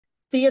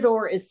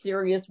Theodore is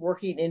serious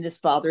working in his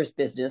father's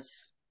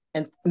business,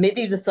 and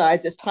Mittie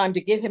decides it's time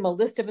to give him a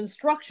list of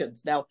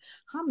instructions. Now,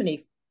 how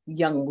many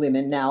young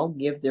women now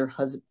give their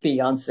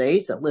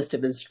fiancés a list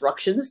of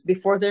instructions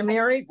before they're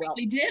married? Well,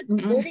 They did.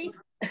 Mittie,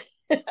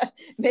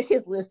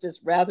 Mittie's list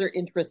is rather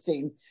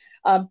interesting.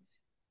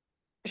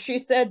 She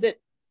said that,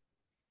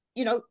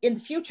 in the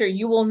future,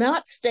 you will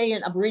not stay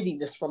in. I'm reading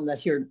this from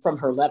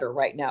her letter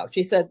right now.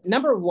 She said,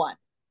 number one,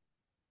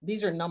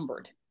 these are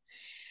numbered,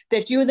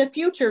 that in the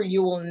future,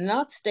 you will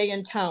not stay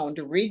in town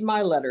to read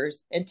my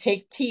letters and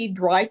take tea,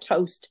 dry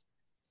toast,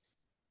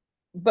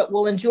 but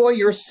will enjoy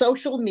your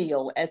social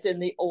meal as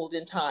in the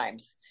olden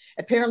times.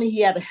 Apparently,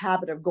 he had a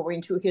habit of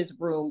going to his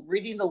room,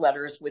 reading the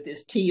letters with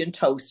his tea and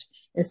toast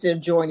instead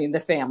of joining the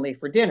family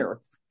for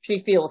dinner. She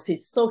feels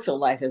his social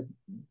life is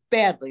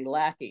badly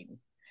lacking.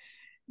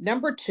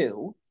 Number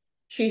two,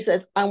 she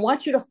says, I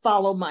want you to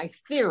follow my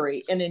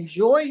theory and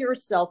enjoy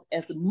yourself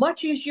as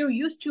much as you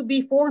used to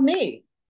before me.